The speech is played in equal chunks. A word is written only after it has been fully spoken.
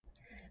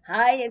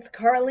Hi, it's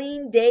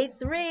Carlene, day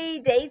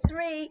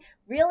three.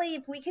 Really,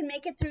 if we can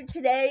make it through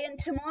today and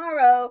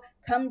tomorrow,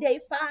 come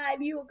day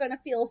 5, you are going to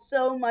feel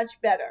so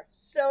much better,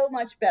 so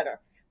much better.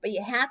 But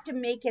you have to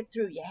make it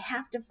through. You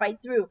have to fight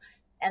through.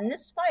 And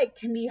this fight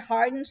can be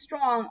hard and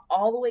strong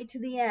all the way to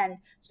the end.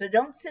 So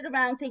don't sit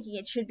around thinking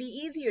it should be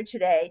easier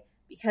today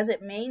because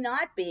it may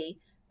not be,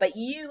 but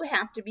you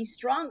have to be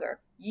stronger.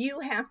 You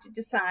have to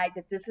decide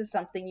that this is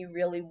something you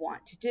really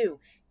want to do.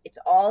 It's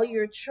all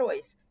your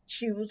choice.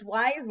 Choose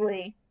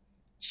wisely,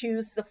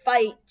 choose the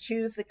fight,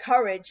 choose the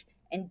courage,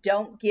 and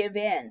don't give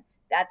in.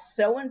 That's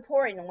so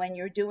important when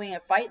you're doing a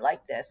fight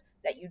like this,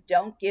 that you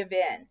don't give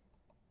in.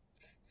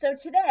 So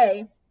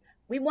today,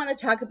 we want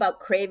to talk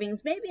about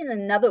cravings, maybe in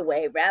another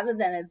way, rather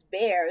than as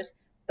bears,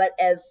 but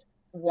as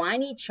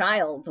whiny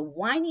child, the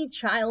whiny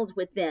child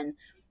within.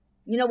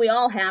 We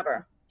all have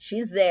her.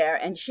 She's there,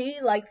 and she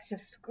likes to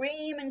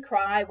scream and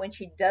cry when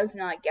she does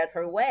not get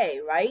her way,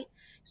 right?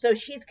 So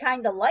she's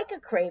kind of like a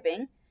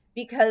craving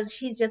because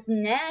she just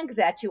nags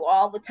at you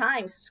all the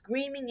time,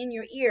 screaming in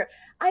your ear,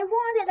 I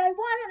want it, I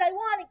want it, I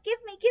want it, give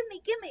me, give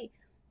me, give me.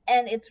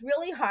 And it's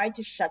really hard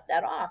to shut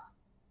that off.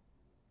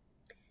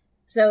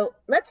 So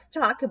let's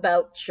talk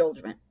about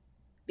children,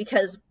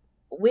 because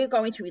we're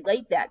going to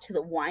relate that to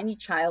the whiny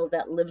child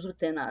that lives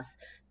within us.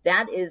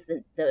 That is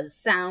the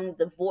sound,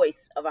 the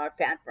voice of our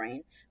fat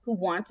brain who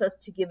wants us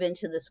to give in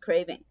to this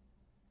craving.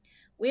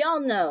 We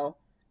all know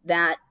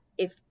that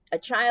if a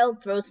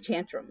child throws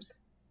tantrums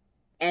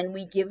and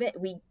we give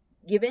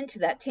in to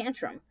that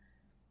tantrum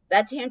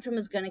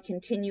is going to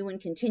continue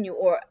and continue,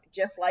 or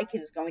just like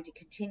it is going to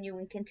continue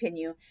and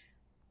continue.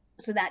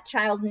 So that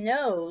child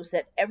knows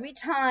that every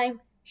time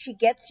she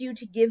gets you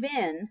to give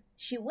in,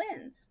 she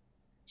wins.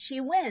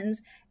 She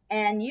wins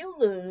and you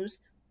lose,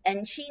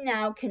 and she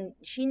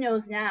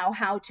knows now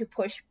how to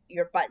push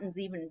your buttons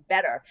even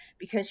better,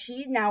 because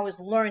she now is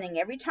learning.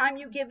 Every time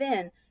you give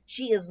in,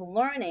 she is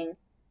learning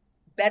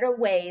better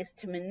ways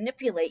to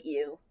manipulate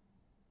you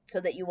so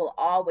that you will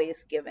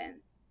always give in.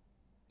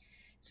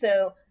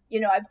 So,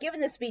 I've given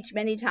this speech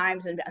many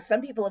times, and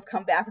some people have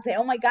come back and say,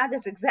 oh my God,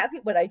 that's exactly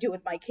what I do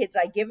with my kids.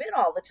 I give in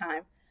all the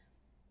time.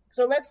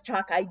 So let's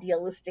talk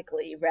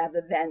idealistically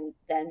rather than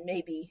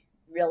maybe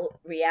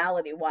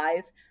reality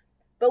wise.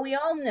 But we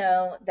all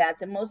know that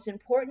the most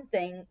important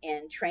thing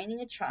in training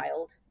a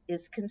child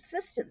is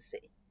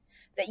consistency,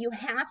 that you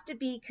have to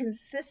be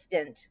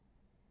consistent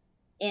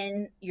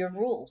in your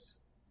rules.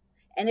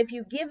 And if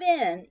you give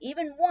in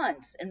even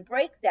once and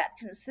break that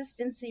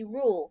consistency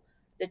rule,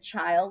 the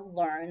child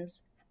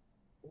learns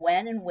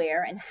when and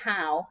where and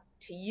how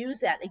to use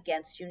that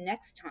against you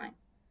next time.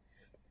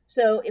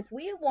 So if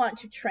we want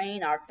to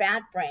train our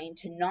fat brain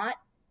to not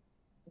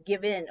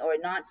give in, or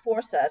not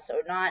force us,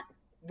 or not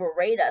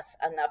berate us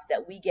enough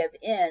that we give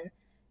in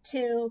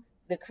to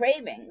the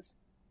cravings,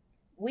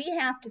 we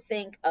have to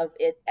think of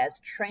it as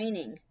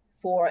training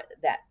for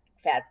that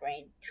fat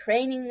brain,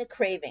 training the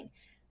craving,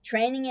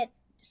 training it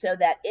so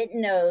that it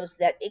knows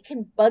that it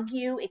can bug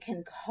you, it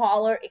can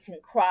holler, it can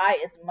cry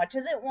as much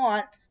as it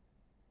wants.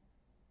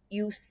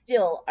 You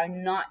still are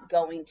not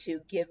going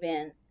to give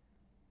in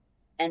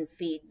and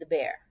feed the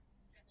bear.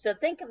 So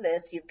think of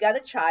this, you've got a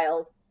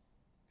child.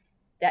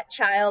 That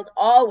child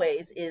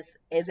always is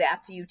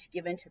after you to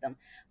give in to them.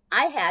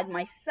 I had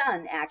my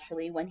son,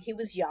 actually, when he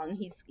was young.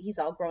 He's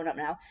all grown up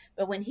now,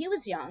 but when he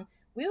was young,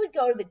 we would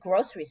go to the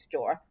grocery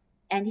store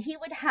and he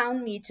would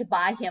hound me to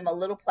buy him a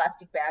little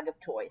plastic bag of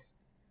toys,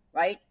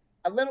 right?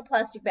 A little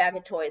plastic bag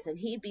of toys, and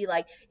he'd be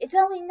like, it's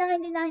only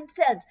 99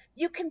 cents.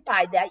 You can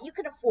buy that. You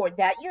can afford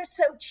that. You're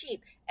so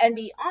cheap. And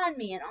be on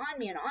me and on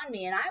me and on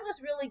me. And I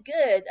was really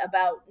good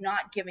about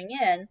not giving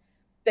in,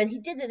 but he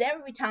did it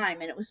every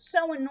time, and it was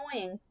so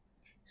annoying.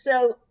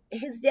 So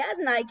his dad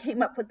and I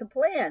came up with the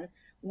plan.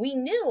 We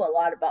knew a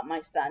lot about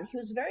my son. He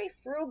was very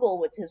frugal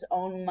with his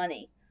own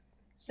money.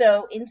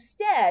 So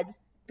instead,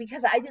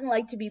 because I didn't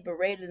like to be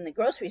berated in the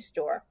grocery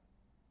store,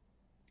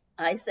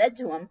 I said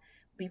to him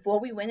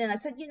before we went in, I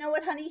said, you know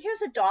what, honey,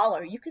 here's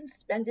 $1. You can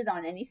spend it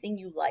on anything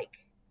you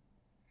like.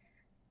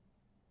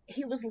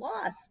 He was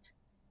lost.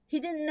 He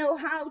didn't know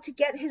how to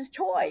get his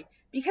toy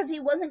because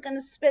he wasn't going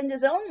to spend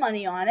his own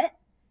money on it.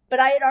 But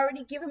I had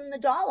already given him the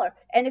 $1.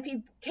 And if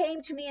he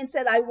came to me and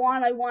said, I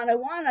want,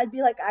 I'd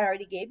be like, I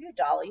already gave you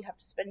 $1. You have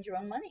to spend your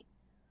own money.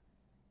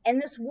 And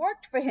this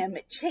worked for him.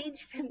 It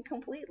changed him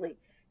completely.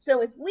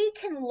 So if we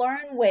can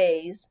learn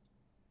ways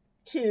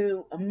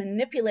to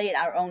manipulate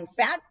our own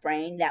fat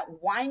brain, that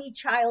whiny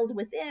child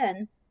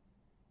within,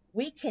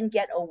 we can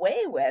get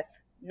away with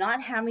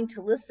not having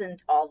to listen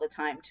all the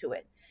time to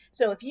it.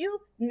 So if you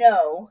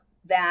know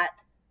that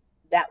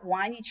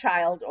whiny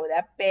child or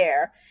that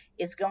bear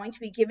is going to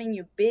be giving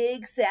you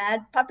big,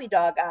 sad puppy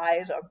dog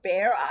eyes or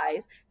bear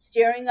eyes,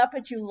 staring up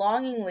at you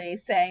longingly,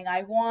 saying,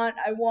 I want,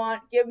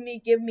 give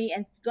me,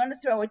 and going to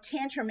throw a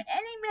tantrum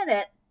any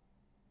minute,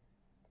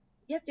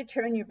 you have to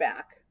turn your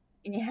back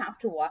and you have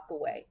to walk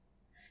away.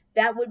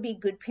 That would be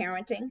good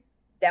parenting.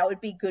 That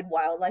would be good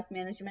wildlife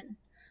management.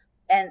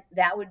 And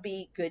that would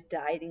be good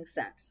dieting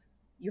sense.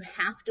 You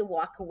have to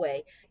walk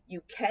away.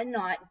 You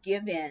cannot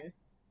give in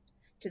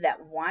to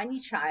that whiny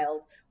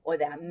child or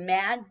that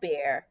mad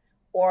bear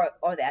or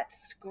that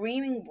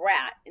screaming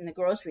brat in the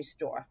grocery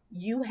store.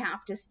 You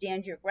have to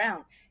stand your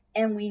ground.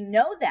 And we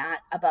know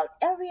that about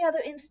every other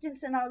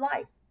instance in our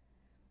life.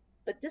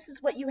 But this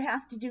is what you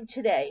have to do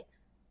today.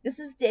 This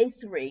is day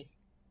 3,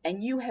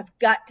 and you have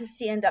got to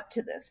stand up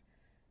to this.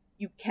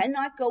 You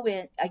cannot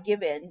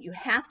give in. You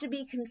have to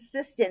be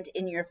consistent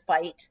in your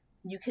fight.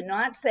 You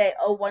cannot say,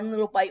 oh, one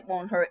little bite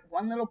won't hurt.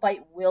 One little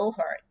bite will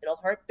hurt. It'll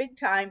hurt big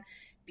time,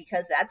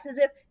 because that's as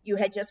if you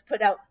had just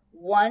put out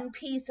one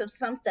piece of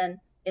something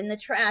in the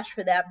trash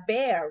for that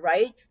bear,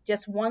 right?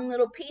 Just one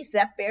little piece.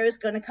 That bear is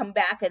going to come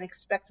back and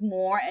expect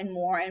more and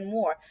more and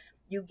more.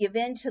 You give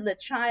in to the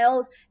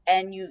child,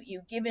 and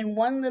you give in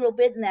one little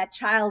bit, and that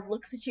child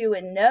looks at you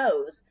and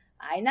knows,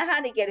 I know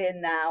how to get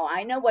in now.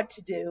 I know what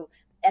to do.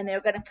 And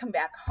they're going to come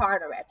back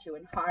harder at you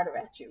and harder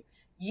at you.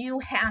 You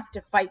have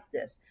to fight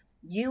this.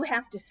 You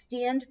have to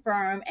stand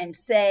firm and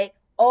say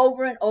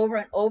over and over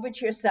and over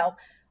to yourself,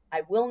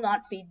 I will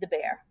not feed the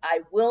bear. I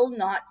will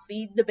not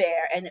feed the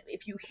bear. And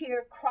if you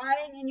hear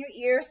crying in your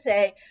ear,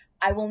 say,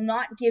 I will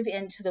not give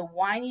in to the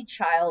whiny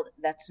child.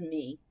 That's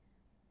me.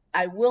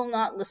 I will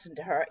not listen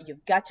to her.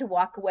 You've got to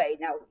walk away.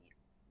 Now,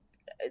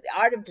 the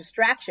art of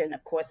distraction,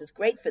 of course, is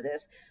great for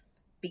this,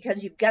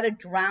 because you've got to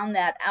drown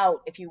that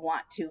out if you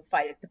want to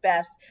fight it the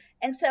best.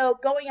 And so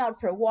going out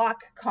for a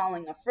walk,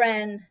 calling a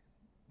friend,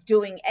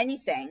 doing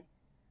anything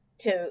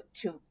to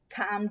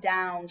calm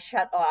down,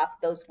 shut off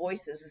those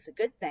voices is a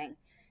good thing.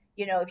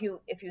 You know,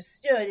 if you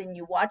stood and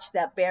you watched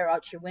that bear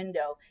out your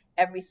window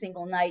every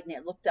single night, and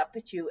it looked up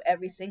at you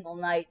every single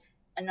night,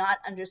 and not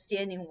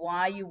understanding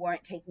why you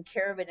weren't taking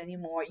care of it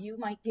anymore, you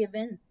might give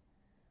in.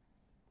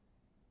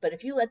 But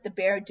if you let the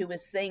bear do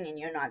his thing and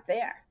you're not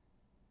there,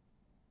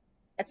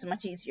 it's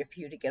much easier for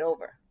you to get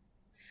over.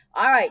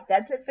 All right,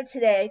 that's it for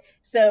today.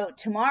 So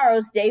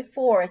tomorrow's day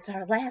 4. It's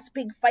our last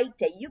big fight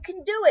day. You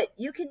can do it.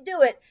 You can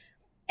do it.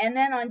 And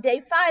then on day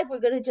 5, we're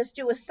going to just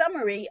do a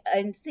summary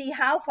and see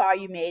how far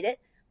you made it,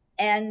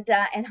 and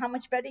how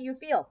much better you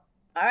feel.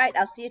 All right,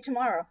 I'll see you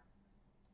tomorrow.